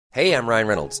Hey, I'm Ryan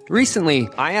Reynolds. Recently,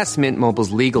 I asked Mint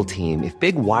Mobile's legal team if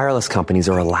big wireless companies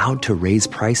are allowed to raise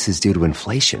prices due to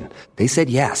inflation. They said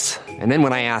yes. And then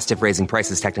when I asked if raising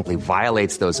prices technically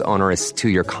violates those onerous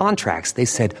two-year contracts, they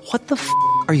said, "What the f***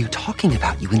 are you talking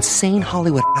about, you insane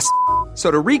Hollywood ass?" So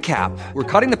to recap, we're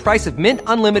cutting the price of Mint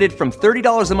Unlimited from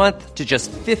 $30 a month to just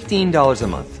 $15 a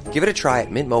month. Give it a try at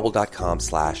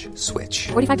mintmobile.com/switch.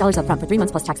 $45 up front for 3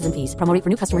 months plus taxes and fees. Promo rate for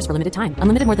new customers for limited time.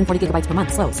 Unlimited more than 40 gigabytes per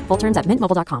month. Slows full terms at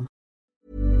mintmobile.com.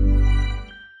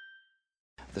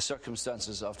 The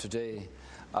circumstances of today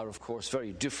are, of course,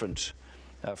 very different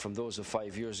from those of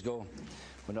 5 years ago,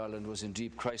 when Ireland was in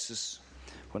deep crisis,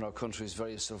 when our country's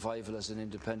very survival as an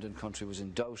independent country was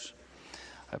in doubt.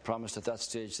 I promised at that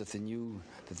stage that the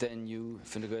then new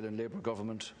Fine Gael Labour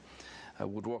government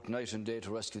would work night and day to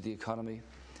rescue the economy,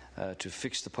 to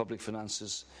fix the public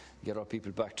finances, get our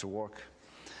people back to work.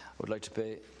 I would like to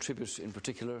pay tribute in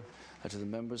particular to the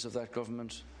members of that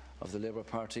government, of the Labour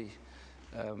Party,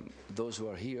 those who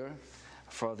are here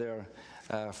for their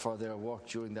work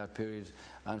during that period,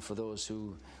 and for those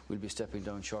who will be stepping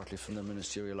down shortly from their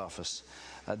ministerial office.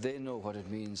 They know what it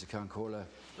means, Cancorla,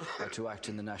 to act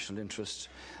in the national interest,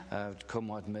 come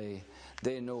what may.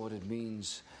 They know what it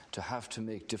means to have to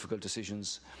make difficult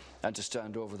decisions and to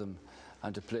stand over them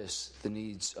and to place the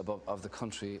needs of the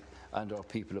country and our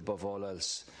people above all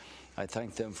else. I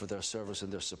thank them for their service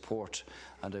and their support,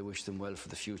 and I wish them well for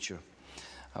the future.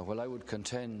 While I would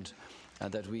contend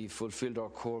that we fulfilled our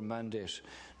core mandate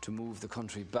to move the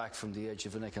country back from the edge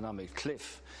of an economic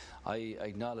cliff, I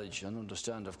acknowledge and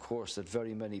understand, of course, that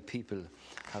very many people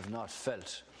have not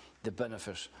felt the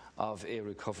benefit of a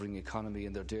recovering economy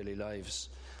in their daily lives.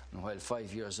 And while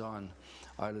 5 years on,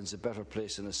 Ireland's a better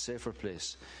place and a safer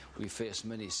place, we face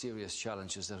many serious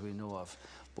challenges that we know of,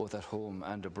 both at home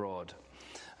and abroad.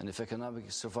 And if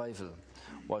economic survival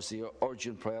was the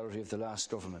urgent priority of the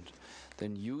last government,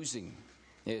 then using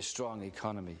a strong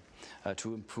economy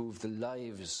to improve the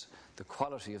lives, the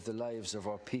quality of the lives of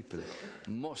our people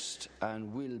must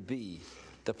and will be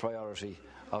the priority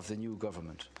of the new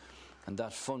government. And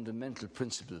that fundamental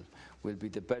principle will be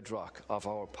the bedrock of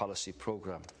our policy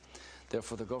programme.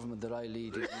 Therefore, the government that I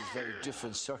lead in these very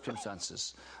different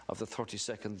circumstances of the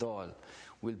 32nd Dáil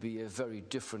will be a very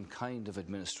different kind of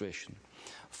administration,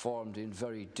 formed in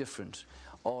very different,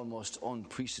 almost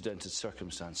unprecedented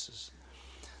circumstances.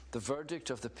 The verdict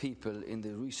of the people in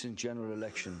the recent general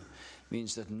election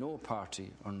means that no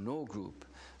party or no group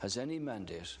has any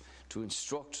mandate to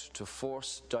instruct, to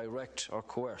force, direct or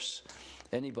coerce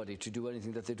anybody to do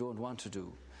anything that they don't want to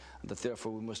do, and that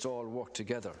therefore we must all work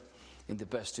together in the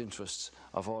best interests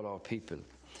of all our people.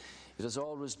 It has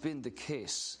always been the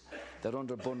case that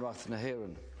under Bunrath na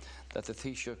hÉireann, that the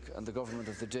Taoiseach and the government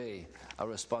of the day are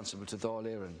responsible to Dáil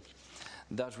Éireann.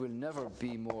 That will never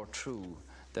be more true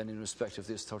than in respect of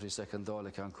this 32nd Dáil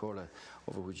Cancorla,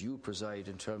 over which you preside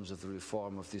in terms of the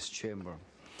reform of this chamber.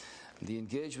 The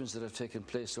engagements that have taken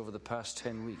place over the past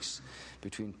 10 weeks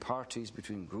between parties,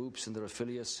 between groups and their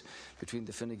affiliates, between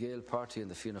the Fine Gael party and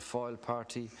the Fianna Fáil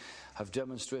party, have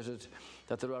demonstrated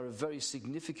that there are a very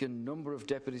significant number of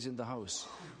deputies in the House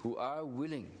who are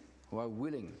willing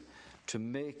to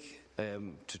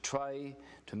try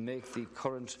to make the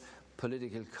current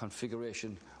political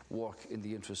configuration work in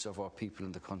the interests of our people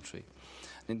in the country.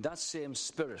 And in that same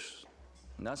spirit,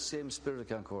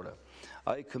 Cancorla,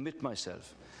 I commit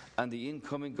myself and the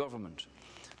incoming government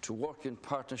to work in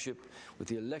partnership with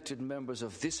the elected members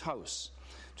of this House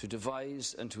to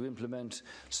devise and to implement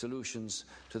solutions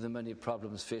to the many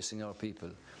problems facing our people.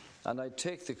 And I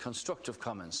take the constructive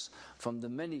comments from the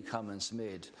many comments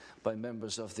made by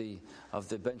members of the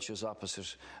benches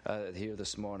opposite here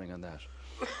this morning on that.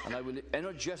 And I will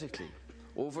energetically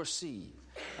oversee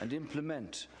and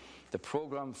implement the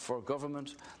programme for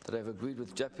government that I have agreed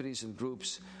with deputies and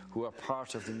groups who are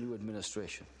part of the new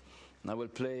administration. And I will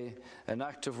play an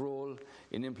active role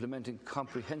in implementing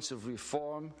comprehensive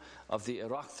reform of the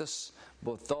Oireachtas,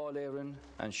 both Dáil Éireann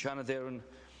and Seanad Éireann,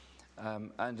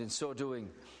 and in so doing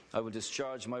I will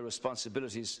discharge my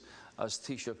responsibilities as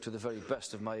Taoiseach to the very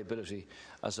best of my ability,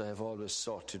 as I have always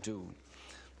sought to do.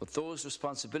 But those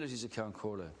responsibilities at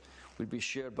Cancorla will be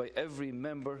shared by every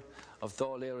member of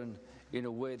Dáil Éireann in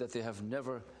a way that they have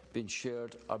never been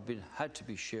shared or had to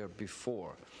be shared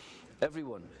before.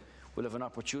 Everyone will have an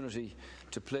opportunity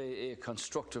to play a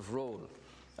constructive role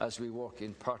as we work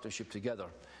in partnership together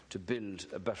to build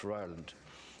a better Ireland.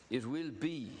 It will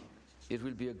be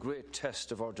a great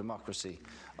test of our democracy,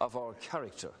 of our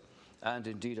character, and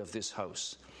indeed of this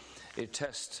House. A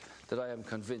test that I am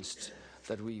convinced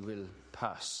that we will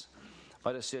pass.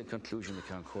 I'd say in conclusion,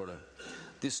 Cancorla,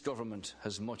 this government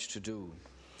has much to do.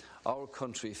 Our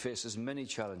country faces many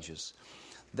challenges.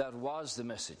 That was the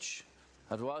message.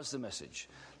 That was the message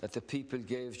that the people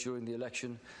gave during the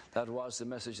election. That was the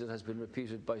message that has been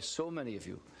repeated by so many of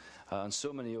you on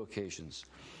so many occasions.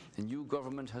 The new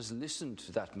government has listened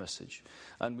to that message,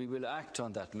 and we will act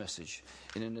on that message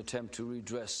in an attempt to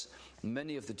redress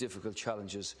many of the difficult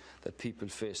challenges that people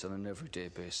face on an everyday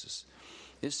basis.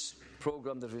 This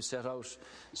programme that we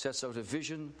sets out a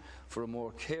vision for a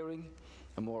more caring,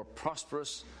 a more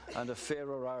prosperous and a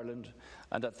fairer Ireland,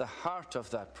 and at the heart of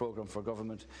that programme for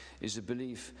government is a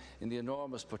belief in the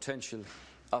enormous potential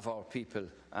of our people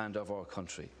and of our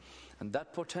country. And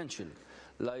that potential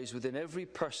lies within every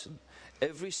person,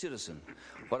 every citizen,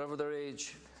 whatever their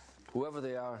age, whoever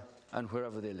they are and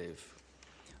wherever they live.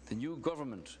 The new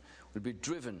government will be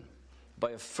driven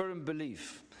by a firm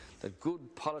belief that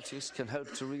good politics can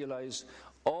help to realise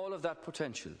all of that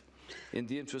potential in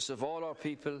the interests of all our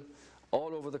people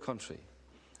all over the country.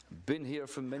 I've been here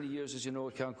for many years, as you know,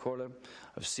 at Count Corla.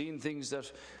 I've seen things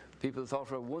that people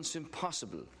thought were once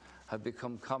impossible have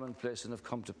become commonplace and have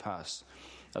come to pass.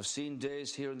 I've seen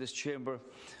days here in this chamber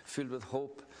filled with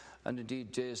hope, and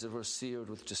indeed days that were seared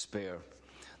with despair.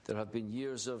 There have been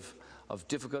years of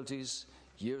difficulties,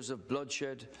 years of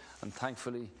bloodshed, and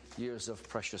thankfully years of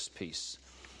precious peace.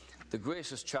 The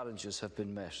greatest challenges have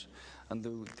been met, and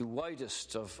the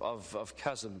widest of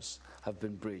chasms have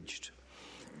been bridged.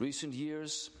 Recent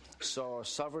years saw our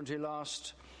sovereignty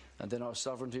lost and then our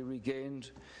sovereignty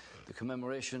regained. The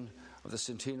commemoration of the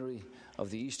centenary of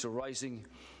the Easter Rising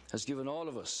has given all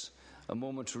of us a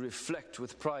moment to reflect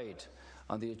with pride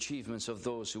on the achievements of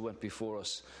those who went before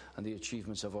us and the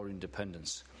achievements of our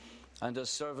independence. And as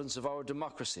servants of our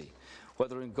democracy,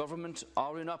 whether in government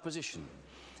or in opposition,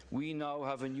 we now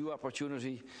have a new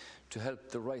opportunity to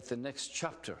help to write the next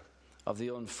chapter of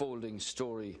the unfolding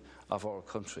story of our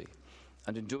country.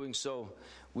 And in doing so,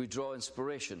 we draw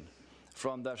inspiration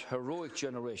from that heroic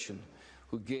generation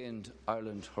who gained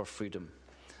Ireland her freedom.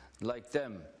 Like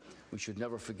them, we should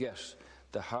never forget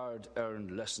the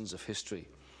hard-earned lessons of history.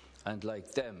 And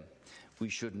like them, we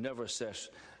should never set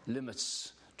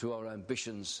limits to our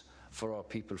ambitions for our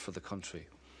people, for the country.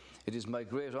 It is my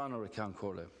great honour at Count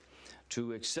Corla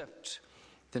to accept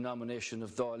the nomination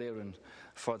of Dáil Éireann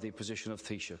for the position of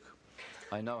Taoiseach.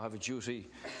 I now have a duty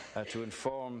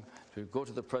to go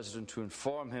to the President to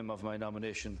inform him of my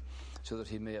nomination so that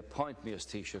he may appoint me as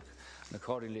Taoiseach. And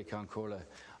accordingly, Count Corla,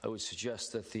 I would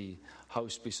suggest that the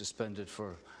House be suspended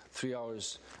for 3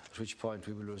 hours, at which point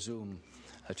we will resume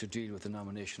to deal with the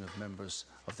nomination of members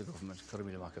of the government.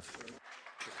 Caithfidh Macaf.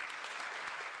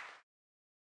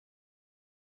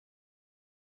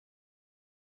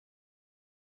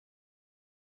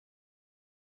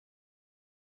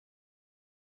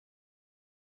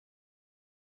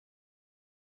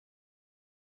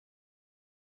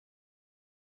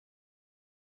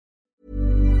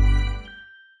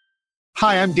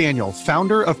 Hi, I'm Daniel,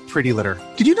 founder of Pretty Litter.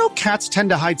 Did you know cats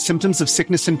tend to hide symptoms of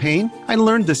sickness and pain? I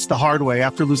learned this the hard way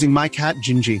after losing my cat,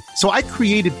 Gingy. So I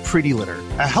created Pretty Litter,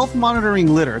 a health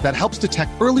monitoring litter that helps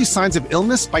detect early signs of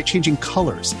illness by changing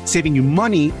colors, saving you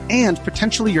money and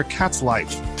potentially your cat's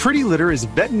life. Pretty Litter is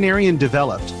veterinarian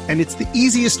developed, and it's the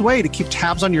easiest way to keep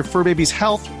tabs on your fur baby's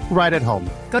health right at home.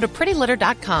 Go to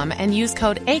prettylitter.com and use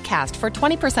code ACAST for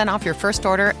 20% off your first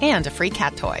order and a free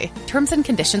cat toy. Terms and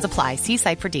conditions apply. See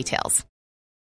site for details.